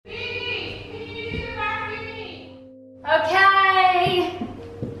Okay.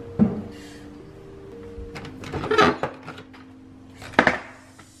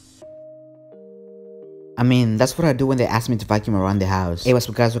 I mean, that's what I do when they ask me to vacuum around the house. Hey, what's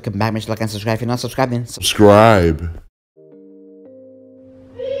up guys, welcome back, make sure to like and subscribe. If you're not subscribed, then Subscribe.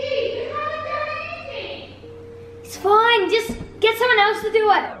 It's fine, just get someone else to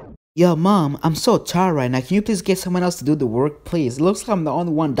do it. Yo, Mom, I'm so tired right now. Can you please get someone else to do the work, please? It looks like I'm the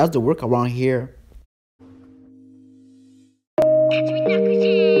only one that does the work around here.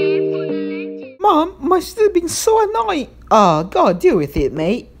 Mom, my sister being so annoying. Oh, go deal with it,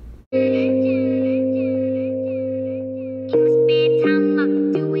 mate.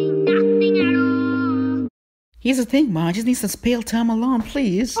 Here's the thing, Mom. I just need some spare time alone,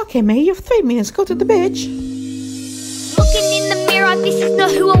 please. Okay, mate, you have 3 minutes. Go to the beach. Looking in the mirror, this is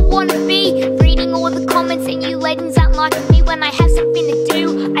not who I wanna be. Reading all the comments and you legends aren't like me. When I have something to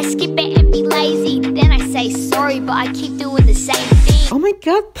do, I skip it and be lazy. Then I say sorry, but I keep doing the same thing. Oh my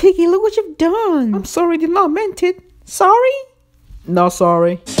god, Piggy, look what you've done. I'm sorry, did not meant it. Sorry? No,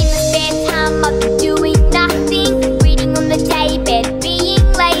 sorry. In the spare time, I've been doing nothing. Reading on the daybed,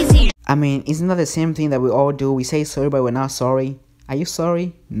 being lazy. I mean, isn't that the same thing that we all do? We say sorry, but we're not sorry. Are you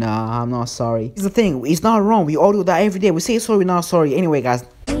sorry? Nah, I'm not sorry. It's the thing, it's not wrong. We all do that every day. We say sorry, we're not sorry. Anyway, guys.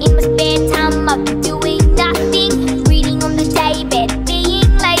 In my spare time, I've been doing nothing. Reading on the daybed,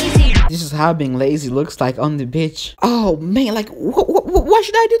 being lazy. This is how being lazy looks like on the beach. Oh man, like what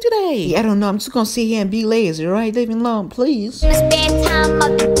should I do today? I don't know. I'm just gonna sit here and be lazy, right? Leave me alone, please. In my spare time,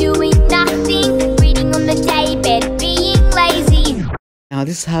 I've been doing nothing. Reading on the daybed, being lazy. Now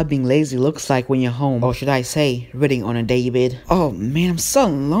this is how being lazy looks like when you're home. Or should I say, reading on a daybed. Oh man, I'm so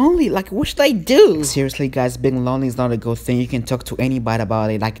lonely. Like, what should I do? Seriously guys, being lonely is not a good thing. You can talk to anybody about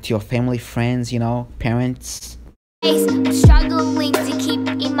it, like to your family, friends, you know, parents. I'm struggling to keep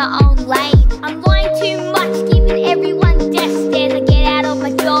in my own lane. I'm lying too much, giving everyone death stares. I get out of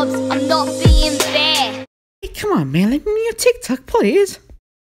my jobs, I'm not being fair. Hey, come on man, let me in your TikTok, please.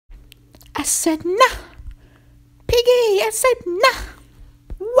 I said nah. Piggy, I said nah.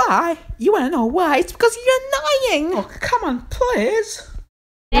 Why? You wanna know why? It's because you're annoying. Oh, come on, please.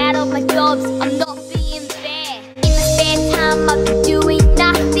 Out of my jobs, I'm not being fair. In my spare time, I've been doing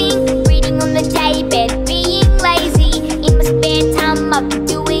nothing. Reading on the daybed, being lazy. In my spare time, I've been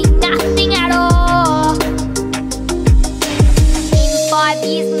doing nothing at all. In 5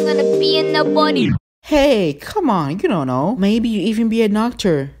 years, I'm gonna be a nobody. Hey, come on, you don't know. Maybe you even be a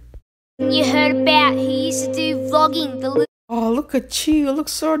doctor. You heard about who used to do vlogging, the little Oh, look at you. You look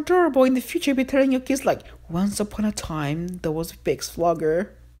so adorable. In the future, you'll be telling your kids like, once upon a time, there was a fixed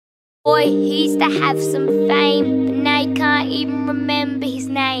vlogger. boy who used to have some fame, but now you can't even remember his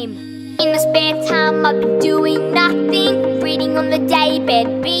name. In my spare time, I've been doing nothing. Reading on the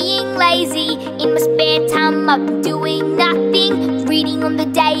daybed, being lazy. In my spare time, I've been doing nothing. Reading on the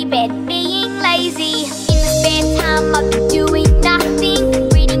daybed, being lazy. In my spare time, I've been doing nothing.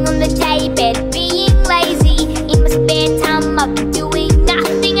 Reading on the daybed, being lazy. In my spare time, I've been doing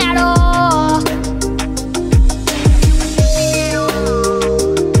nothing at all.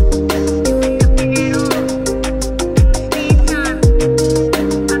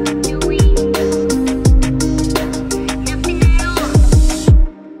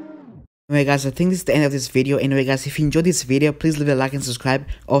 Anyway guys, I think this is the end of this video. Anyway guys, if you enjoyed this video, please leave a like and subscribe.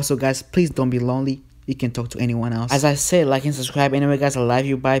 Also guys, please don't be lonely. You can talk to anyone else. As I said, like and subscribe. Anyway guys, I love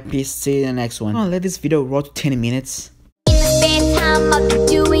you. Bye. Peace. See you in the next one. I'll let this video roll to 10 minutes. In my spare time, I've been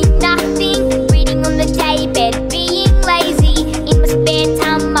doing nothing. Reading on the daybed, being lazy. In my spare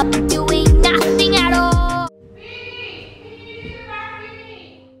time, I've been doing nothing at all.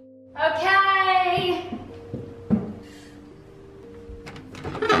 Okay.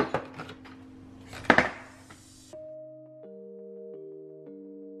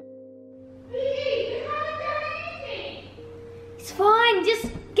 It's fine, just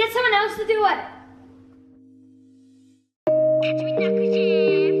get someone else to do it.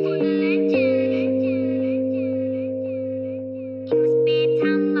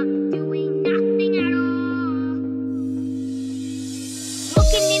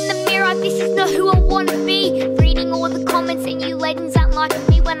 Looking in the mirror, this is not who I wanna be. Reading all the comments and you legends aren't like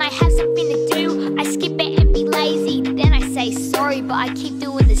me. When I have something to do, I skip it and be lazy. Then I say sorry, but I keep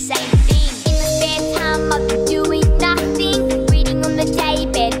doing the same thing. In my spare time, I've been doing nothing. Reading on the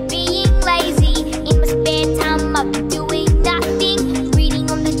daybed, being lazy. In my spare time, I've been doing nothing. Reading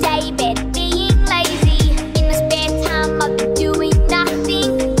on the daybed, being lazy. In my spare time, I've been doing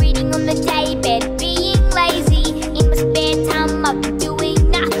nothing. Reading on the daybed, being lazy. In my spare time, I've been doing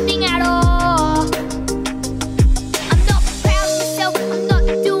nothing at all. I'm not proud of myself, I'm not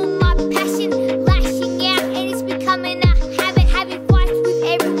doing my passion.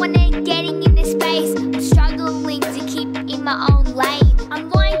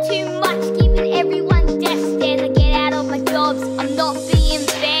 being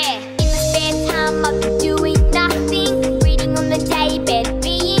fair. In my spare time I've been doing nothing, reading on the daybed,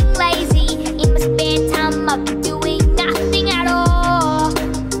 being lazy. In my spare time I've been doing nothing at all.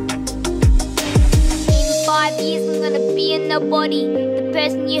 In 5 years I'm gonna be a nobody, the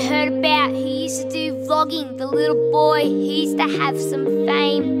person you heard about who used to do vlogging, the little boy who used to have some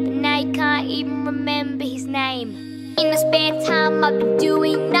fame, but now you can't even remember his name. In my spare time I've been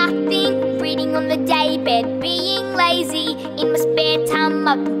doing nothing, reading on the daybed, being lazy. In my spare time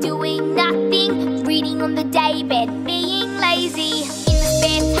I've been doing nothing, reading on the daybed, being lazy. In my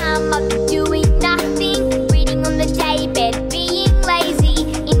spare time I've been doing nothing, reading on the daybed, being lazy.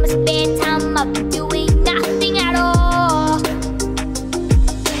 In my spare time I've been doing nothing at all.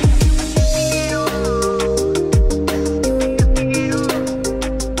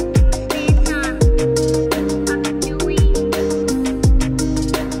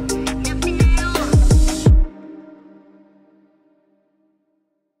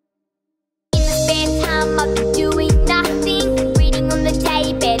 I've been doing nothing, reading on the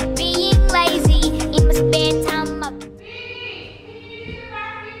daybed, being lazy. In my spare time I've been...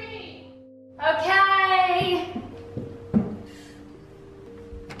 Okay.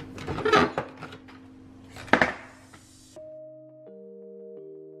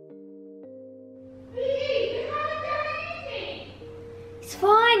 It's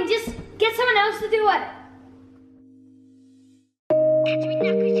fine, just get someone else to do it.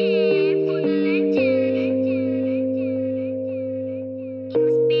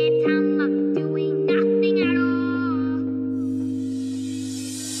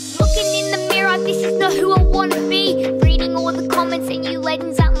 This is not who I wanna be. Reading all the comments and you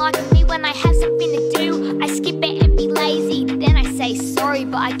legends aren't like me. When I have something to do, I skip it and be lazy. Then I say sorry,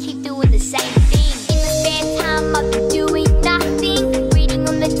 but I keep doing the same thing. In my spare time I've been doing nothing, reading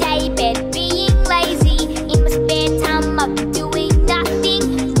on the daybed, being lazy. In my spare time I've been doing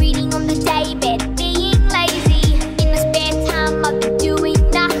nothing, reading on the daybed, being lazy. In my spare time I've been doing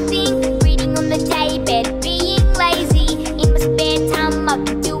nothing, reading on the daybed, being lazy. In my spare time I've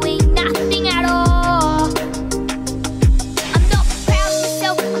been doing nothing at all. I'm not proud of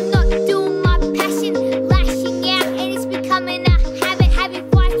myself, I'm not doing my passion, lashing out and it's becoming a habit, having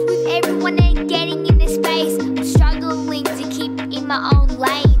fights with everyone and getting in their space. I'm struggling to keep in my own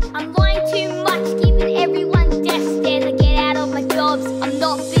lane. I'm lying too much, giving everyone death stares. I get out of my jobs, I'm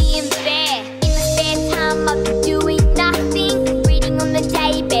not being fair. In my spare time I've been doing nothing, reading on the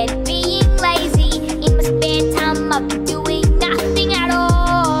daybed, being lazy. In my spare time I've been doing nothing at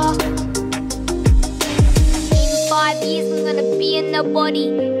all. In 5 years I'm gonna be a nobody,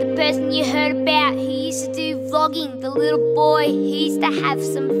 the person you heard about who used to do vlogging, the little boy who used to have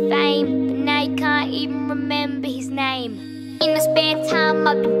some fame, but now you can't even remember his name. In my spare time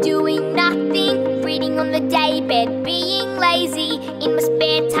I've been doing nothing, reading on the daybed, being lazy. In my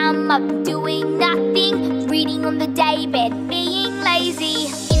spare time I've been doing nothing, reading on the daybed, being lazy.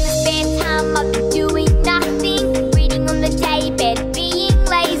 In my spare time I've been doing nothing, reading on the daybed, being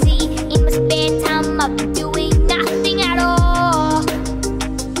lazy. In my spare time I've been doing nothing at all.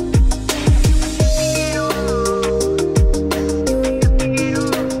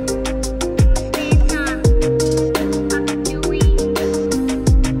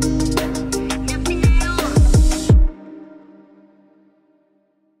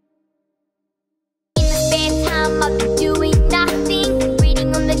 I've been doing nothing,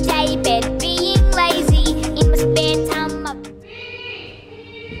 reading on the daybed, being lazy. In my spare time I've been...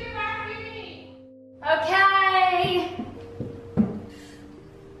 Okay.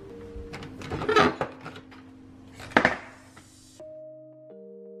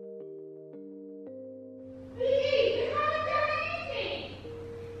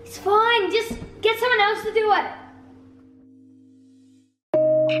 It's fine, just get someone else to do it.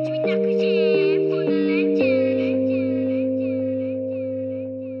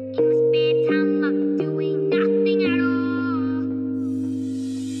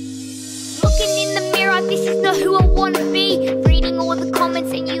 This is not who I wanna be. Reading all the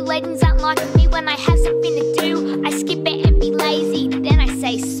comments and you legends aren't like me. When I have something to do, I skip it and be lazy. Then I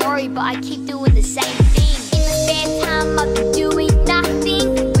say sorry, but I keep doing the same thing. In my spare time I've been doing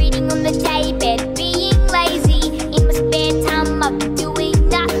nothing, reading on the daybed, being lazy. In my spare time I've been doing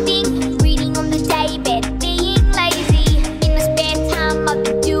nothing, reading on the daybed, being lazy. In my spare time I've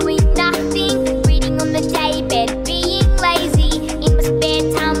been doing nothing, reading on the daybed, being lazy. In my spare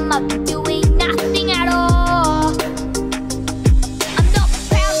time I've been doing nothing at all. I'm not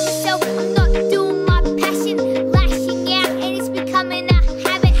proud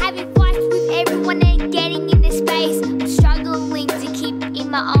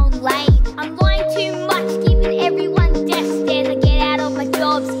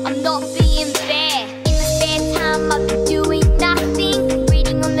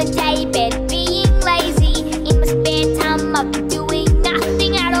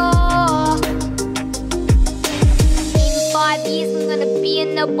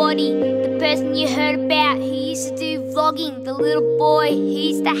a nobody. The person you heard about who used to do vlogging, the little boy who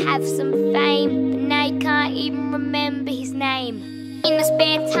used to have some fame, but now you can't even remember his name. In my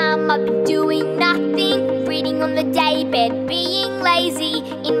spare time I've been doing nothing, reading on the daybed, being lazy.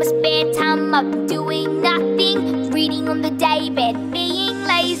 In my spare time I've been doing nothing, reading on the daybed, being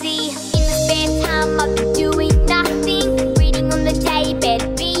lazy. In my spare time I've been doing nothing, reading on the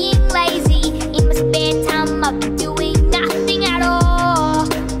daybed, being lazy. In my spare time I've been doing nothing at all.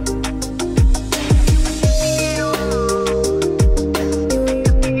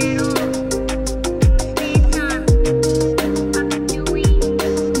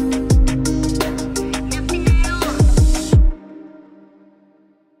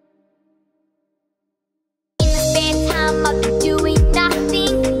 In my spare time I've been